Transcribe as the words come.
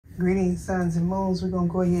Greetings, suns and moons. We're going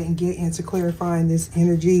to go ahead and get into clarifying this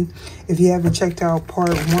energy. If you haven't checked out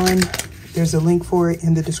part 1, there's a link for it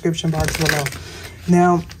in the description box below.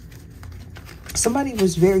 Now, somebody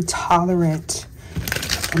was very tolerant,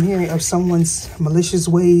 I'm hearing, of someone's malicious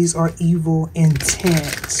ways or evil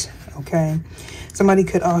intent, okay? Somebody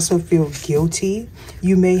could also feel guilty.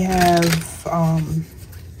 You may have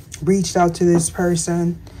reached out to this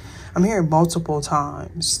person. I'm hearing multiple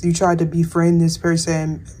times. You tried to befriend this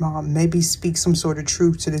person, maybe speak some sort of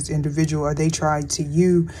truth to this individual, or they tried to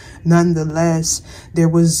you. Nonetheless, there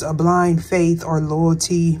was a blind faith or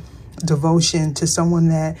loyalty, devotion to someone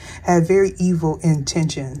that had very evil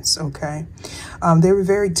intentions, okay? They were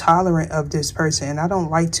very tolerant of this person. And I don't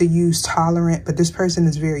like to use tolerant, but this person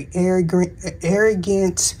is very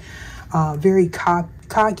arrogant, very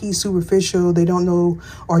cocky, superficial. They don't know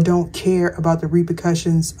or don't care about the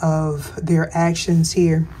repercussions of their actions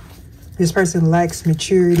here. This person lacks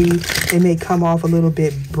maturity. They may come off a little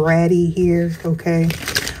bit bratty here, okay?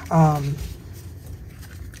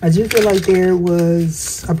 I do feel like there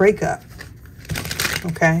was a breakup,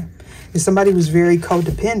 okay? If somebody was very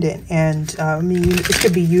codependent, and I mean, this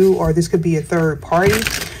could be you or this could be a third party,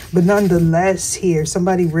 but nonetheless here,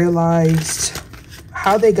 somebody realized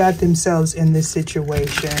how they got themselves in this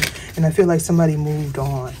situation, and I feel like somebody moved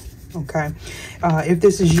on, okay? If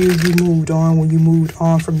this is you, you moved on. When you moved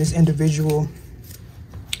on from this individual,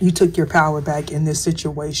 you took your power back in this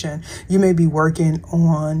situation. You may be working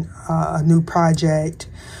on a new project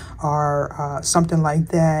or something like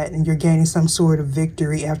that, and you're gaining some sort of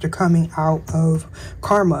victory after coming out of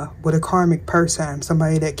karma with a karmic person,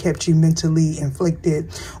 somebody that kept you mentally inflicted,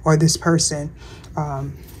 or this person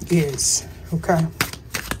is, okay?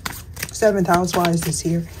 7th house, why is this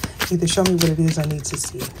here? Either show me what it is I need to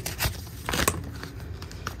see.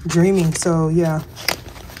 Dreaming, so yeah.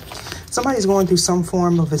 Somebody's going through some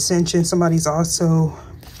form of ascension. Somebody's also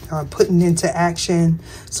putting into action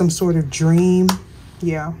some sort of dream.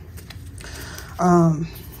 Yeah.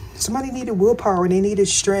 Somebody needed willpower. They needed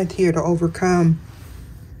strength here to overcome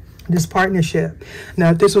this partnership.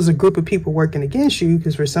 Now, if this was a group of people working against you,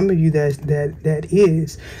 because for some of you this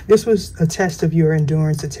was a test of your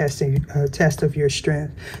endurance, a test of your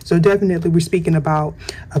strength. So definitely we're speaking about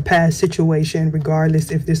a past situation,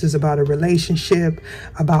 regardless if this is about a relationship,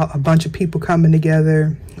 about a bunch of people coming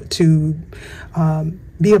together to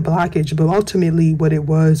be a blockage, but ultimately what it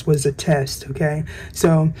was a test, okay?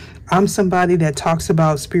 So I'm somebody that talks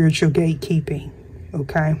about spiritual gatekeeping.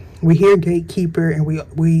 Okay, we hear gatekeeper and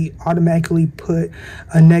we automatically put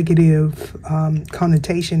a negative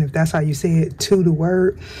connotation, if that's how you say it, to the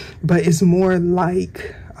word, but it's more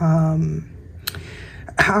like how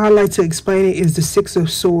I like to explain it is the 6 of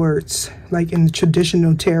Swords. Like in the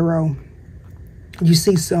traditional tarot, you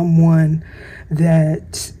see someone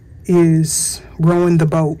that is rowing the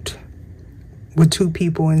boat with 2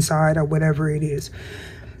 people inside or whatever it is.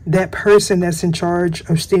 That person that's in charge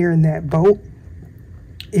of steering that boat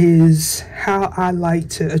is how I like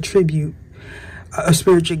to attribute a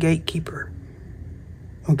spiritual gatekeeper,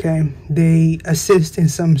 okay? They assist in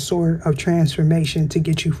some sort of transformation to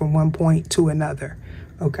get you from one point to another,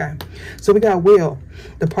 okay? So we got will,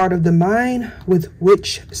 the part of the mind with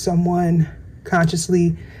which someone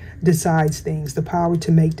consciously decides things, the power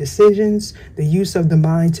to make decisions, the use of the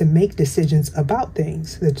mind to make decisions about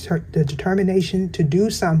things, the determination to do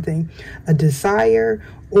something, a desire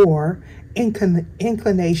or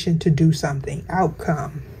inclination to do something,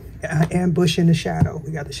 outcome, ambush in the shadow.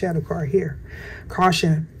 We got the shadow card here.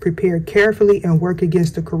 Caution, prepare carefully and work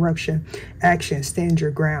against the corruption. Action, stand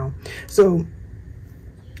your ground. So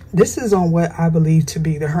this is on what I believe to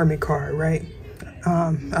be the Hermit card, right?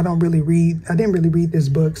 I didn't really read this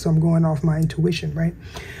book, so I'm going off my intuition, right?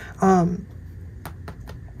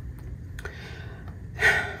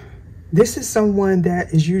 This is someone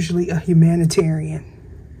that is usually a humanitarian.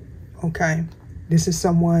 Okay, this is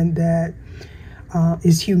someone that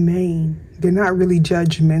is humane. They're not really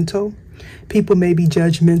judgmental. People may be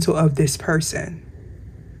judgmental of this person.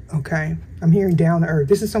 Okay, I'm hearing down to earth.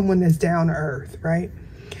 This is someone that's down to earth, right?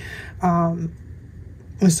 And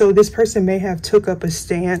so this person may have took up a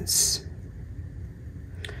stance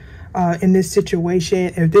in this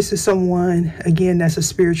situation. If this is someone, again, that's a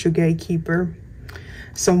spiritual gatekeeper,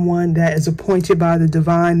 someone that is appointed by the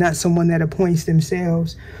divine, not someone that appoints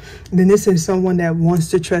themselves, then this is someone that wants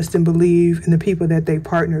to trust and believe in the people that they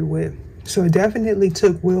partnered with. So it definitely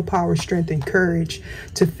took willpower, strength, and courage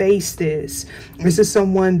to face this. This is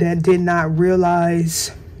someone that did not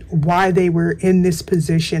realize why they were in this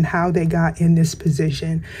position, how they got in this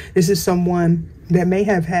position. This is someone that may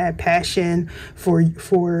have had passion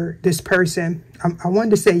for this person. I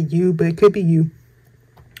wanted to say you, but it could be you.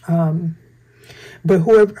 But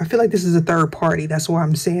whoever, I feel like this is a third party. That's why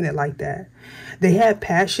I'm saying it like that. They had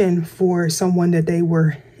passion for someone that they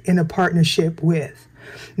were in a partnership with.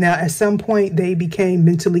 Now, at some point, they became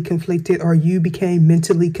mentally conflicted, or you became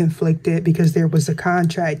mentally conflicted because there was a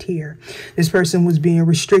contract here. This person was being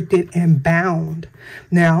restricted and bound.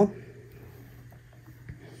 Now,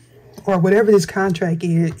 or whatever this contract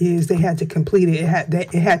is, they had to complete it.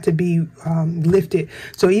 It had to be lifted.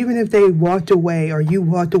 So even if they walked away, or you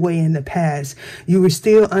walked away in the past, you were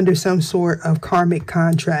still under some sort of karmic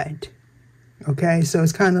contract. Okay, so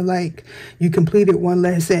it's kind of like you completed one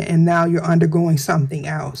lesson and now you're undergoing something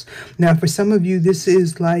else. Now, for some of you, this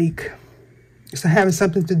is like it's having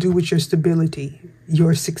something to do with your stability,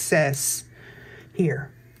 your success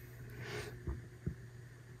here.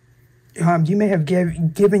 You may have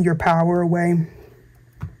given your power away,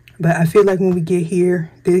 but I feel like when we get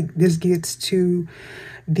here, this gets to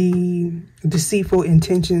the deceitful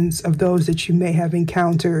intentions of those that you may have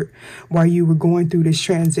encountered while you were going through this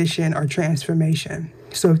transition or transformation.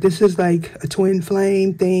 So if this is like a twin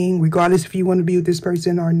flame thing, regardless if you want to be with this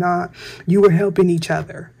person or not, you were helping each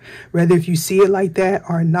other, whether if you see it like that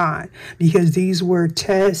or not, because these were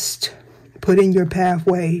tests put in your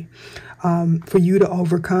pathway for you to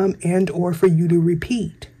overcome and or for you to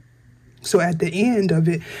repeat. So at the end of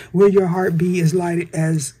it, will your heart be as light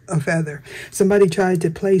as a feather? Somebody tried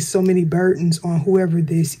to place so many burdens on whoever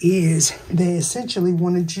this is. They essentially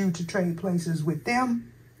wanted you to trade places with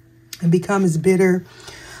them and become as bitter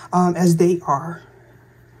as they are.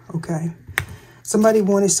 Okay. Somebody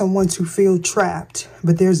wanted someone to feel trapped,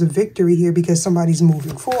 but there's a victory here because somebody's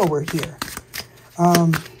moving forward here.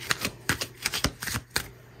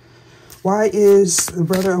 Why is the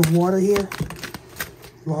brother of water here?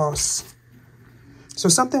 Loss. So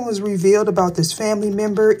something was revealed about this family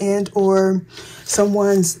member and or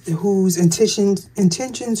someone's whose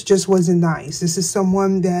intentions just wasn't nice. This is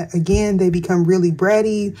someone that, again, they become really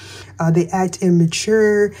bratty. They act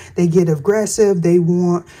immature. They get aggressive. They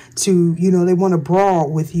want to, they want to brawl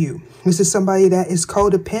with you. This is somebody that is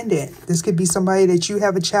codependent. This could be somebody that you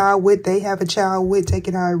have a child with. They have a child with. Take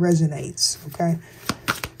it how it resonates. Okay.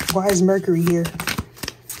 Why is Mercury here?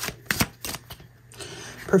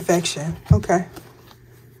 Perfection. Okay.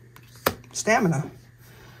 Stamina.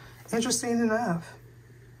 Interesting enough.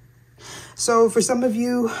 So for some of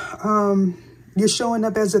you, you're showing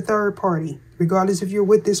up as a third party, regardless if you're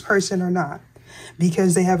with this person or not,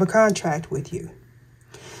 because they have a contract with you.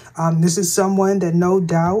 This is someone that no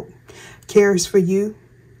doubt cares for you.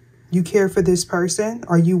 You care for this person,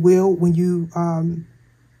 or you will when you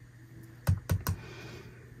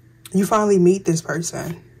finally meet this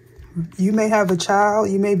person. You may have a child.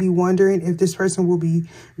 You may be wondering if this person will be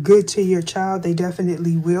good to your child. They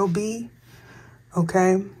definitely will be.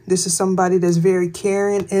 Okay. This is somebody that's very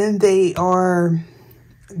caring, and they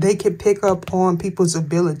can pick up on people's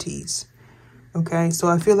abilities. Okay. So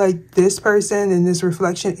I feel like this person and this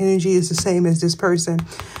reflection energy is the same as this person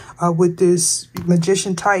with this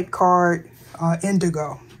magician type card,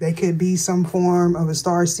 indigo. They could be some form of a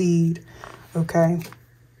star seed. Okay.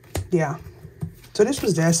 Yeah. So this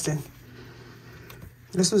was destined.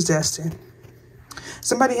 This was destined.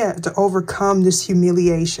 Somebody had to overcome this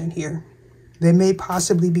humiliation here. They may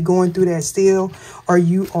possibly be going through that still, or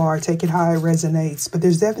you are. Take it how it resonates. But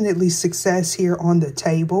there's definitely success here on the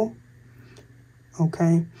table.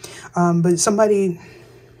 Okay. But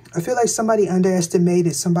I feel like somebody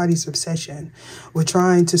underestimated somebody's obsession with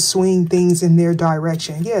trying to swing things in their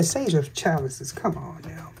direction. Yeah, Sage of Chalices. Come on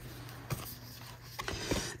now.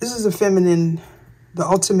 This is a feminine, the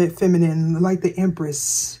ultimate feminine, like the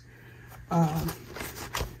Empress.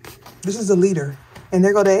 This is a leader. And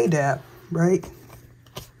there go the ADAP, right?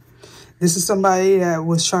 This is somebody that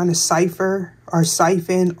was trying to cipher or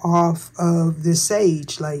siphon off of this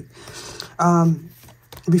sage. Like,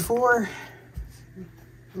 before,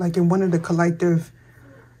 like in one of the collective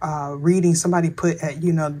reading, somebody put at,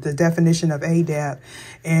 the definition of ADAP,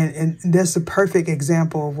 and that's a perfect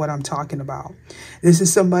example of what I'm talking about. This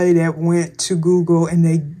is somebody that went to Google and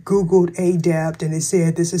they Googled ADAPT, and it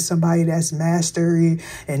said this is somebody that's mastery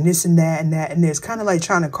and this and that and that and this, kind of like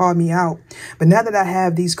trying to call me out. But now that I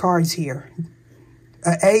have these cards here,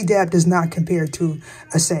 ADAPT does not compare to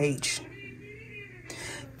a sage.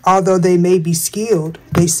 Although they may be skilled,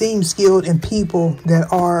 they seem skilled in people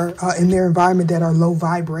that are in their environment that are low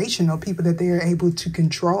vibrational, people that they are able to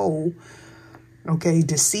control, okay,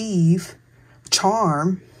 deceive,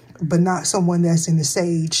 charm, but not someone that's in the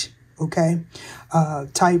sage, okay,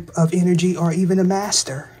 type of energy, or even a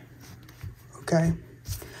master, Okay.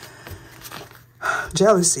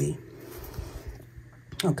 Jealousy.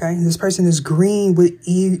 Okay, this person is green with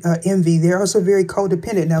envy. They're also very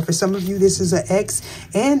codependent. Now, for some of you, this is an ex,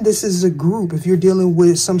 and this is a group. If you're dealing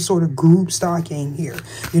with some sort of group stalking here,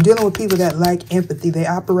 you're dealing with people that lack empathy. They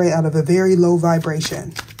operate out of a very low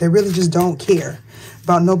vibration. They really just don't care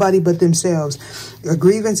about nobody but themselves. A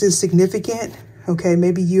grievance is significant. Okay,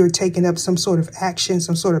 maybe you're taking up some sort of action,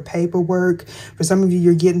 some sort of paperwork. For some of you,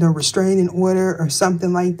 you're getting a restraining order or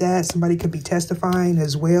something like that. Somebody could be testifying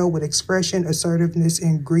as well with expression, assertiveness,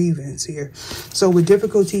 and grievance here. So with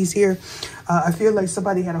difficulties here, I feel like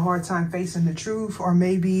somebody had a hard time facing the truth, or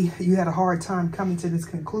maybe you had a hard time coming to this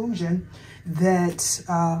conclusion that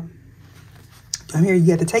I'm here, you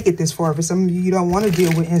had to take it this far. For some of you, you don't want to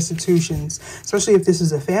deal with institutions, especially if this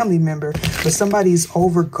is a family member, but somebody's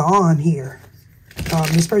overgone here.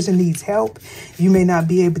 This person needs help. You may not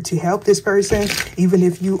be able to help this person, even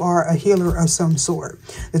if you are a healer of some sort.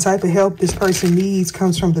 The type of help this person needs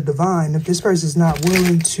comes from the divine. If this person is not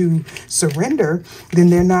willing to surrender, then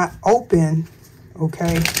they're not open,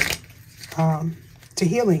 okay, to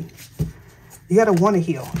healing. You got to want to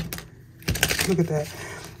heal. Look at that.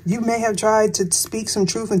 You may have tried to speak some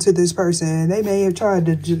truth into this person, and they may have tried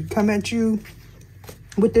to come at you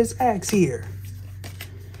with this axe here.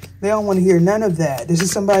 They don't want to hear none of that. This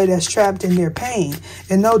is somebody that's trapped in their pain.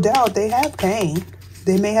 And no doubt they have pain.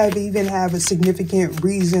 They may have even have a significant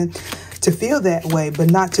reason to feel that way,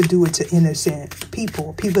 but not to do it to innocent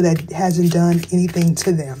people that hasn't done anything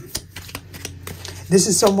to them. This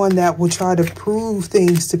is someone that will try to prove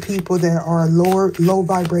things to people that are low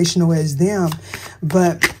vibrational as them,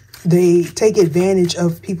 but they take advantage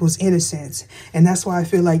of people's innocence. And that's why I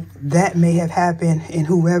feel like that may have happened in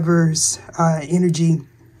whoever's energy.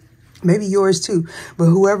 Maybe yours too, but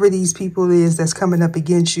whoever these people is that's coming up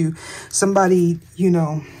against you, somebody, you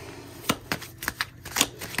know,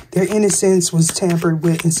 their innocence was tampered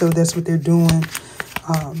with, and so that's what they're doing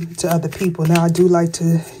to other people. Now, I do like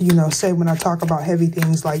to, you know, say when I talk about heavy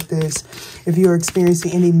things like this, if you're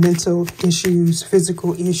experiencing any mental issues,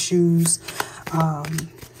 physical issues,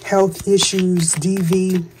 health issues,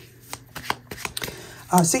 DV,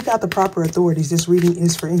 seek out the proper authorities. This reading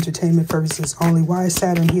is for entertainment purposes only. Why is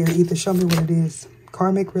Saturn here? Ether, show me what it is.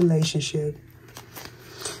 Karmic relationship.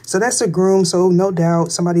 So that's a groom. So no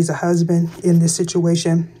doubt somebody's a husband in this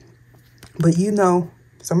situation. But you know,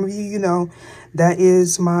 some of you, you know, that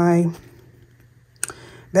is my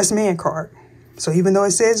best man card. So even though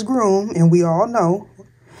it says groom, and we all know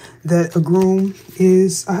that a groom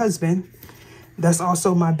is a husband, that's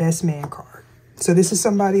also my best man card. So this is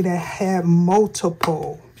somebody that had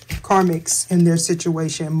multiple karmics in their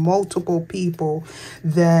situation, multiple people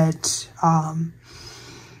that,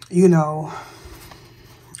 you know,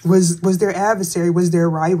 was their adversary, was their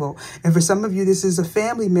rival. And for some of you, this is a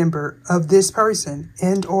family member of this person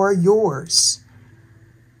and or yours.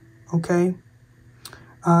 Okay.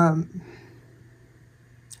 That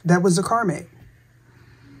was a karmic.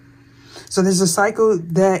 So there's a cycle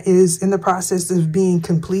that is in the process of being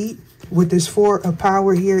complete. With this Four of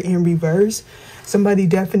Power here in reverse, somebody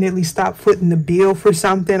definitely stopped footing the bill for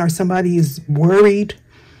something, or somebody is worried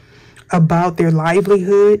about their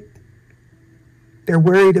livelihood. They're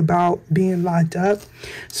worried about being locked up.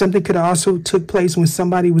 Something could also took place when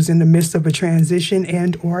somebody was in the midst of a transition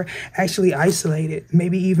and or actually isolated,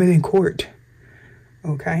 maybe even in court.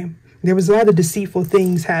 Okay. There was a lot of deceitful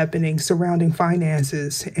things happening surrounding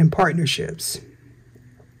finances and partnerships.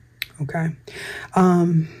 Okay.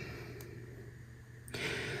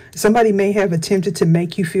 Somebody may have attempted to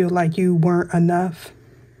make you feel like you weren't enough.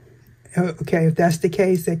 Okay, if that's the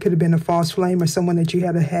case, that could have been a false flame or someone that you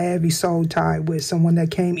had a heavy soul tie with, someone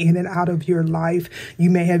that came in and out of your life. You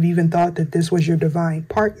may have even thought that this was your divine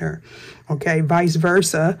partner. Okay, vice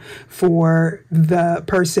versa for the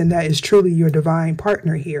person that is truly your divine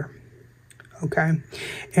partner here. Okay,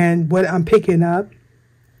 and what I'm picking up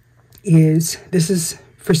is this is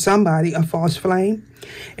for somebody a false flame,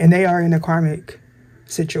 and they are in a karmic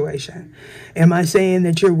situation. Am I saying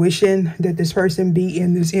that you're wishing that this person be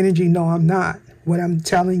in this energy? No, I'm not. What I'm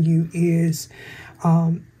telling you is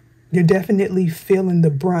you're definitely feeling the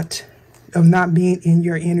brunt of not being in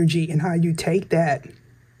your energy, and how you take that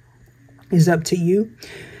is up to you.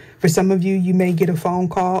 For some of you, you may get a phone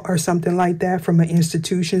call or something like that from an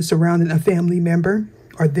institution surrounding a family member,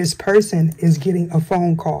 or this person is getting a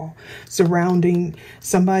phone call surrounding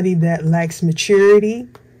somebody that lacks maturity.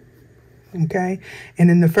 Okay. And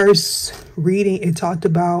in the first reading, it talked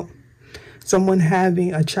about someone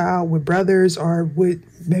having a child with brothers, or with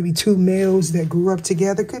maybe two males that grew up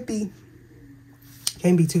together. Can't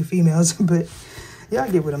be two females, but Y'all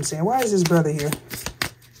get what I'm saying. Why is this brother here?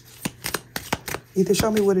 Either show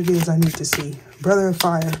me what it is I need to see. Brother of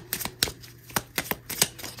fire.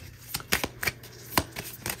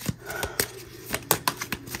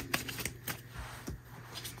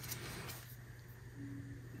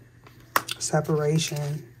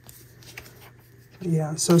 Separation.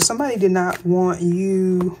 Yeah, so somebody did not want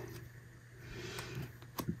you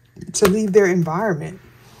to leave their environment.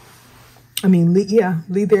 I mean,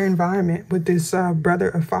 leave their environment with this brother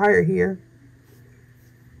of fire here.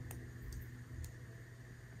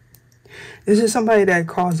 This is somebody that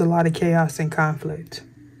caused a lot of chaos and conflict.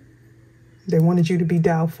 They wanted you to be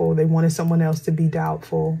doubtful. They wanted someone else to be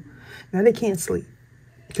doubtful. Now they can't sleep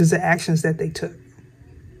because of the actions that they took.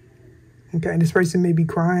 Okay, this person may be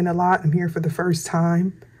crying a lot. I'm here for the first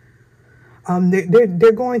time.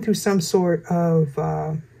 They're going through some sort of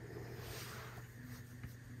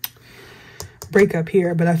breakup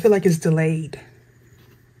here, but I feel like it's delayed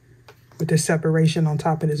with the separation on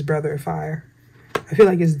top of this brother of fire. I feel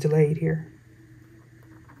like it's delayed here.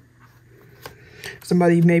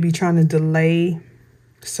 Somebody may be trying to delay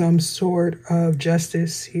some sort of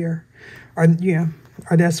justice here, or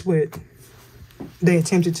that's what they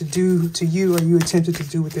attempted to do to you, or you attempted to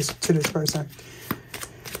do with this to this person.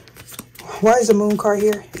 Why is the moon card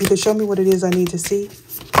here? Either show me what it is I need to see.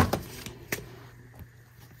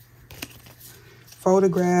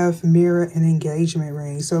 Photograph, mirror, and engagement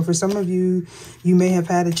ring. So for some of you, you may have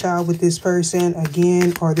had a child with this person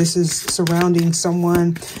again, or this is surrounding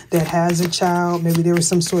someone that has a child. Maybe there was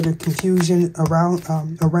some sort of confusion around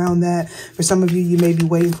that. For some of you, you may be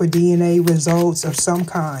waiting for DNA results of some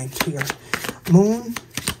kind here. Moon.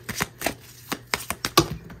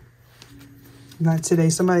 Not today.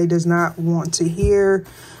 Somebody does not want to hear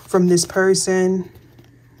from this person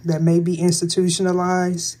that may be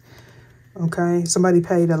institutionalized. Okay, somebody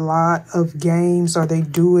played a lot of games, or they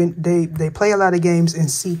play a lot of games in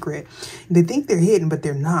secret. They think they're hidden, but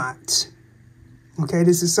they're not. Okay,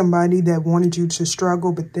 this is somebody that wanted you to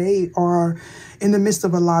struggle, but they are in the midst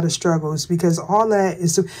of a lot of struggles, because all that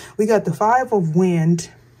is, we got the 5 of wind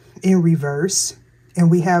in reverse, and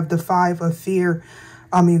we have the 5 of fear.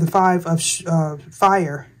 I mean, the 5 of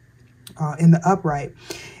fire in the upright.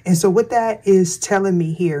 And so what that is telling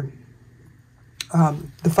me here,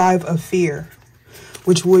 the 5 of fear,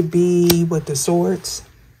 which would be what, the swords.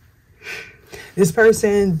 This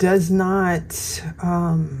person does not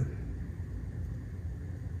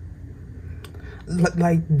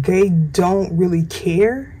like, they don't really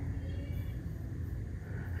care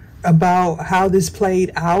about how this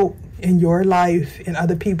played out in your life, in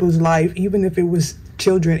other people's life, even if it was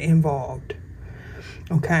children involved.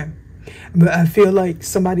 Okay, but I feel like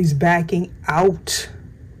somebody's backing out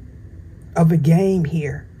of a game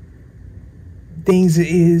here.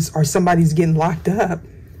 Or somebody's getting locked up.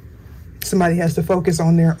 Somebody has to focus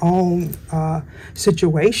on their own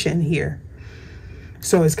situation here.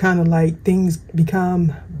 So it's kind of like things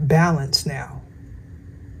become balanced now.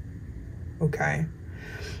 Okay.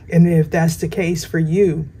 And if that's the case for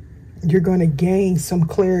you, you're going to gain some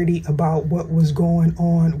clarity about what was going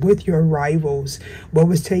on with your rivals, what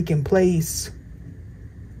was taking place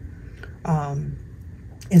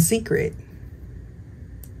in secret.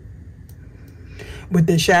 With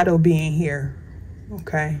the shadow being here,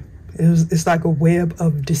 okay, it's like a web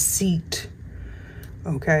of deceit.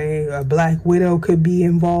 Okay, a black widow could be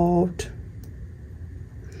involved.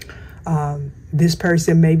 This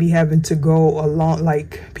person may be having to go along,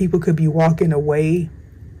 like people could be walking away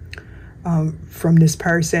from this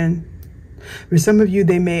person. For some of you,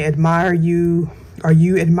 they may admire you, or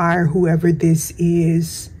you admire whoever this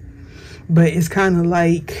is, but it's kind of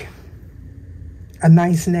like a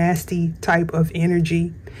nice, nasty type of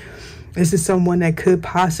energy. This is someone that could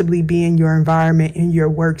possibly be in your environment, in your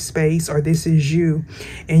workspace, or this is you,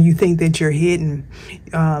 and you think that you're hidden.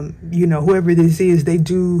 Whoever this is, they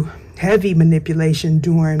do heavy manipulation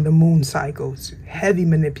during the moon cycles. Heavy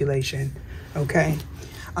manipulation, okay,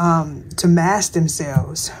 to mask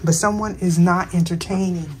themselves. But someone is not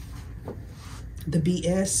entertaining the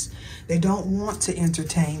BS. They don't want to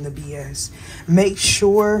entertain the BS. Make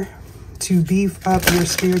sure to beef up your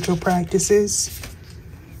spiritual practices.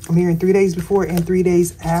 I'm hearing 3 days before and 3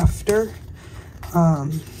 days after.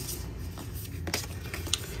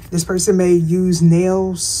 This person may use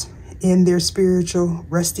nails in their spiritual,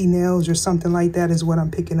 rusty nails or something like that is what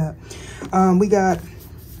I'm picking up. We got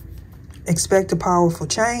expect a powerful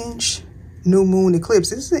change, new moon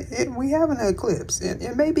eclipse. We have an eclipse.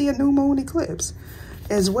 It may be a new moon eclipse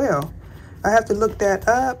as well. I have to look that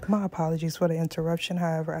up. My apologies for the interruption.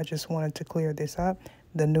 However, I just wanted to clear this up.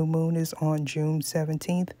 The new moon is on June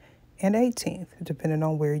 17th and 18th, depending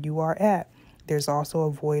on where you are at. There's also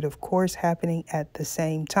a void of course happening at the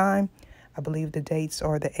same time. I believe the dates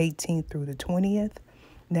are the 18th through the 20th.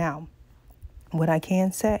 Now, what I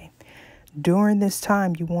can say, during this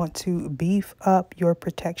time, you want to beef up your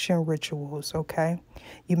protection rituals, okay?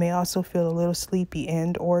 You may also feel a little sleepy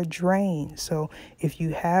and or drained. So if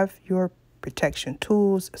you have your protection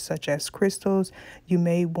tools, such as crystals, you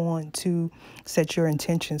may want to set your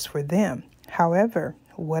intentions for them. However,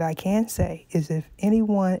 what I can say is if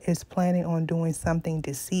anyone is planning on doing something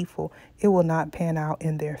deceitful, it will not pan out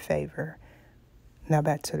in their favor. Now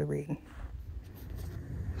back to the reading.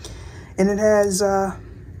 And it has,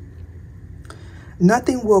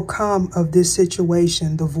 nothing will come of this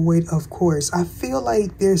situation, the void of course. I feel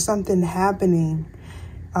like there's something happening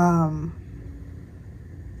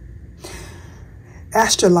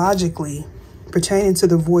astrologically pertaining to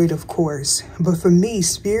the void of course. But for me,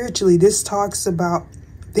 spiritually, this talks about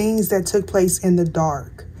things that took place in the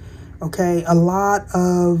dark. Okay, a lot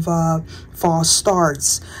of false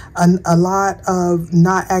starts, a lot of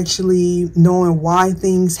not actually knowing why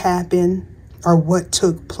things happen or what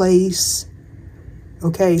took place.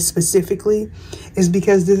 Okay, specifically is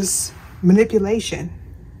because this manipulation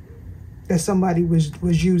that somebody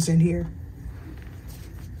was using here.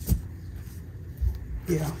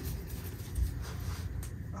 Yeah.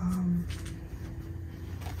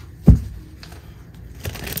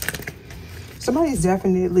 Somebody's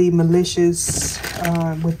definitely malicious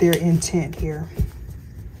with their intent here.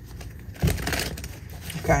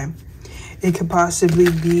 Okay. It could possibly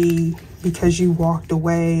be because you walked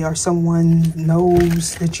away or someone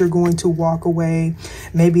knows that you're going to walk away.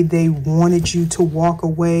 Maybe they wanted you to walk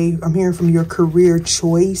away. I'm hearing from your career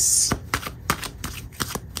choice.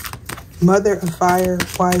 Mother of Fire,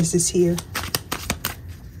 why is this here?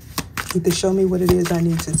 Either show me what it is I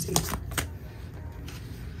need to see.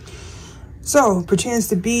 So, pretends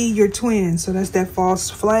to be your twin. So that's that false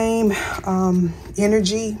flame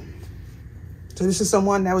energy. So this is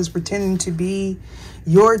someone that was pretending to be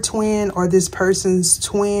your twin or this person's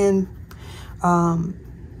twin.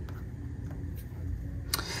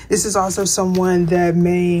 This is also someone that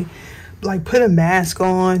may like put a mask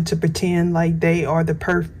on to pretend like they are the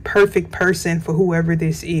perfect person for whoever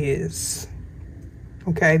this is.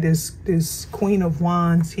 Okay, this Queen of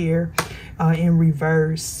Wands here in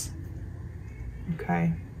reverse.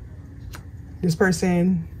 Okay, this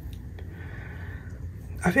person,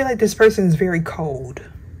 I feel like this person is very cold.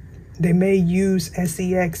 They may use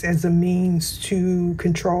sex as a means to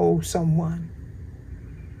control someone.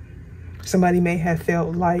 Somebody may have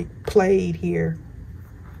felt like played here.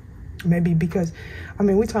 Maybe because, I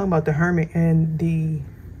mean, we're talking about the Hermit and the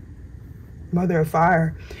Mother of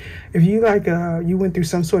Fire. If you like, you went through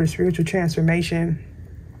some sort of spiritual transformation,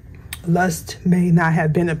 lust may not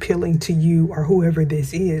have been appealing to you or whoever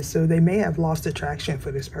this is. So they may have lost attraction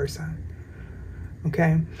for this person.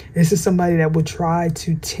 Okay. This is somebody that will try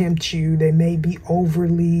to tempt you. They may be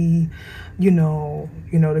overly,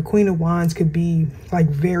 the Queen of Wands could be like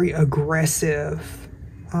very aggressive,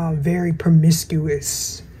 very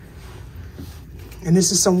promiscuous. And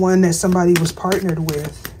this is someone that somebody was partnered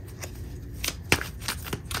with.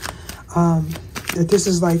 That this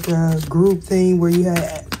is like a group thing where you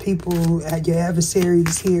had people at your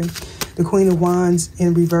adversaries here. The Queen of Wands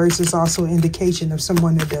in reverse is also an indication of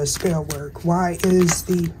someone that does spell work. Why is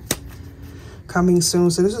the coming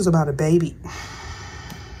soon? So this is about a baby.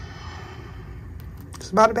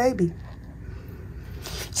 It's about a baby.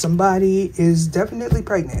 Somebody is definitely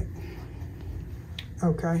pregnant.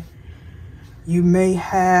 Okay. You may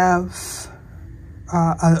have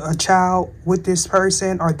a child with this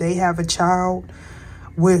person, or they have a child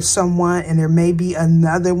with someone, and there may be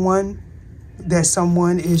another one that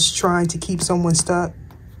someone is trying to keep someone stuck.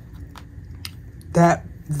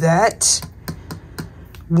 That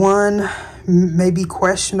one may be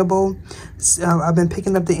questionable. I've been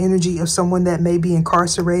picking up the energy of someone that may be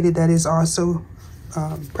incarcerated that is also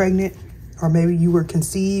pregnant, or maybe you were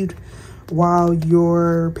conceived while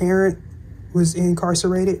your parent was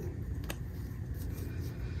incarcerated.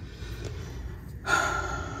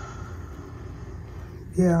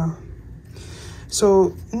 Yeah.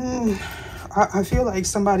 So I feel like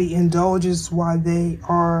somebody indulges while they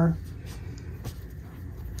are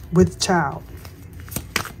with child.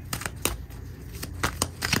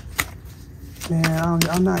 Man,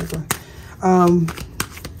 I'm not going.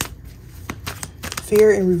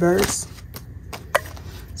 Fear in reverse.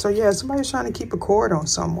 So yeah, somebody's trying to keep a cord on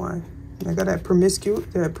someone. I got that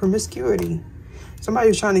promiscuity.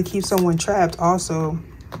 Somebody's trying to keep someone trapped also.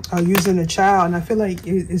 using a child, and I feel like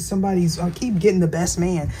it's somebody's, I keep getting the best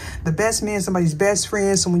man, somebody's best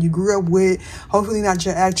friend, someone you grew up with, hopefully not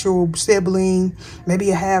your actual sibling, maybe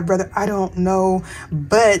a half brother, I don't know,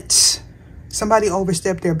 but somebody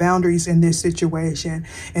overstepped their boundaries in this situation,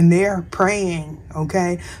 and they're praying,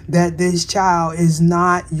 okay, that this child is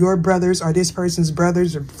not your brother's or this person's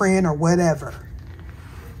brother's or friend or whatever.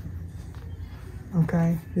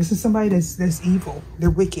 Okay, this is somebody that's evil. They're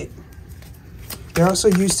wicked. They're also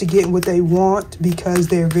used to getting what they want because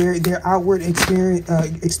their outward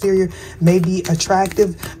exterior may be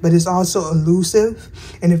attractive, but it's also elusive.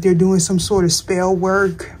 And if they're doing some sort of spell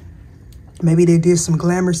work, maybe they did some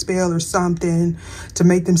glamour spell or something to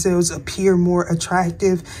make themselves appear more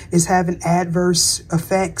attractive, is having adverse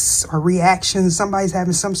effects or reactions. Somebody's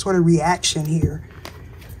having some sort of reaction here.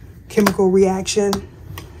 Chemical reaction.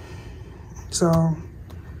 So,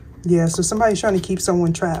 yeah, so somebody's trying to keep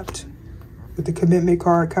someone trapped. With the commitment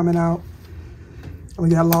card coming out. We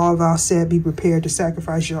got law of offset, be prepared to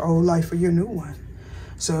sacrifice your old life for your new one.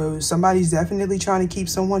 So somebody's definitely trying to keep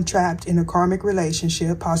someone trapped in a karmic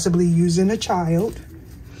relationship, possibly using a child.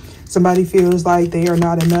 Somebody feels like they are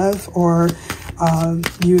not enough, or,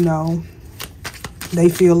 you know, they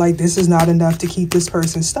feel like this is not enough to keep this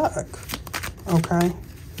person stuck. Okay?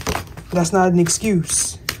 That's not an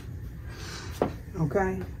excuse.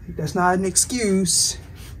 Okay? That's not an excuse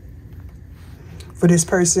for this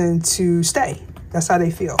person to stay. That's how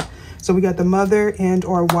they feel. So we got the mother and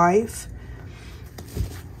or wife.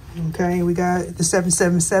 Okay, we got the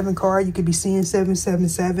 777 card. You could be seeing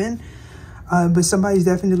 777. But somebody's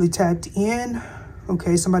definitely tapped in.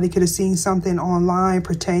 Okay, somebody could have seen something online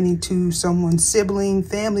pertaining to someone's sibling,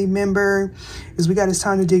 family member. Because we got, it's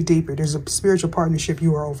time to dig deeper. There's a spiritual partnership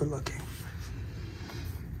you are overlooking.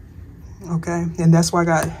 Okay, and that's why I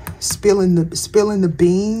got spilling the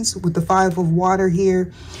beans with the 5 of water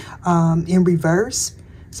here in reverse.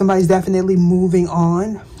 Somebody's definitely moving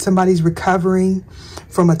on. Somebody's recovering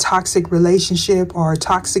from a toxic relationship or a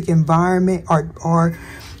toxic environment, or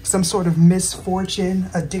some sort of misfortune,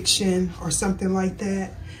 addiction, or something like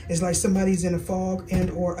that. It's like somebody's in a fog and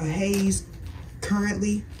or a haze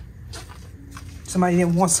currently. Somebody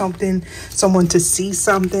didn't want someone to see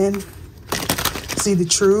something, see the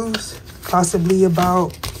truth, possibly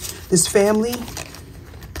about this family.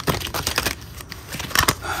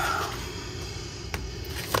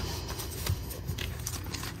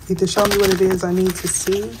 Either show me what it is I need to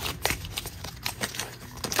see.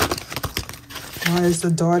 Why is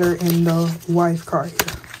the daughter and the wife card here?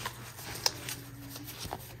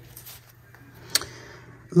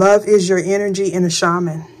 Love is your energy in a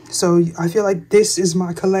shaman. So I feel like this is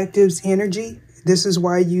my collective's energy. This is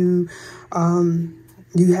why you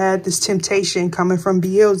had this temptation coming from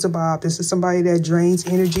Beelzebub. This is somebody that drains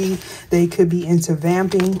energy. They could be into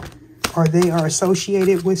vamping, or they are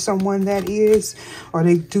associated with someone that is, or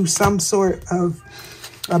they do some sort of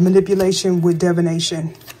manipulation with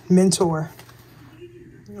divination. Mentor.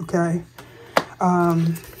 Okay.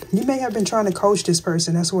 You may have been trying to coach this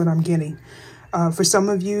person. That's what I'm getting. For some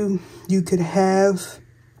of you, you could have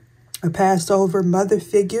a passed over mother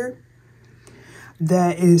figure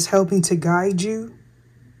that is helping to guide you.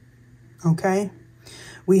 Okay.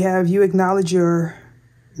 We have you acknowledge your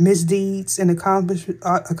misdeeds and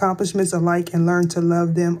accomplishments alike and learn to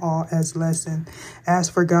love them all as lesson.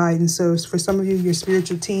 Ask for guidance. So for some of you, your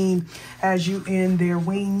spiritual team has you in their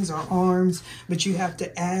wings or arms, but you have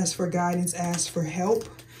to ask for guidance, ask for help,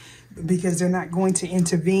 because they're not going to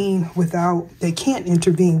intervene without, they can't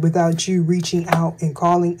intervene without you reaching out and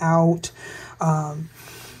calling out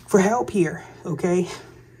for help here. Okay.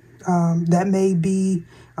 That may be,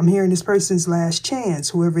 I'm hearing this person's last chance,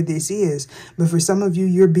 whoever this is. But for some of you,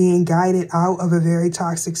 you're being guided out of a very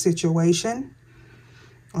toxic situation.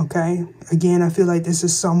 Okay. Again, I feel like this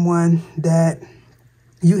is someone that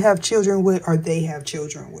you have children with, or they have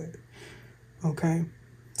children with. Okay.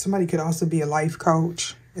 Somebody could also be a life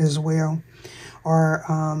coach as well. Or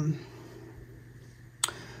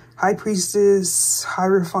high priestess,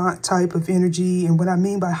 hierophant type of energy. And what I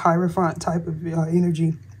mean by hierophant type of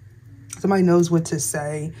energy, somebody knows what to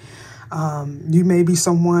say. You may be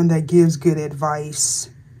someone that gives good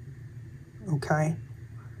advice. Okay.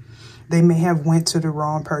 They may have went to the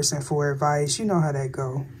wrong person for advice. You know how that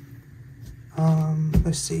go.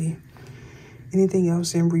 Let's see. Anything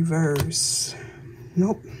else in reverse?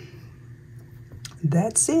 Nope.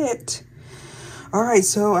 That's it. All right.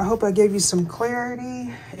 So I hope I gave you some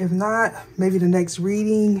clarity. If not, maybe the next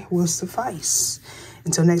reading will suffice.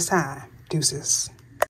 Until next time, deuces.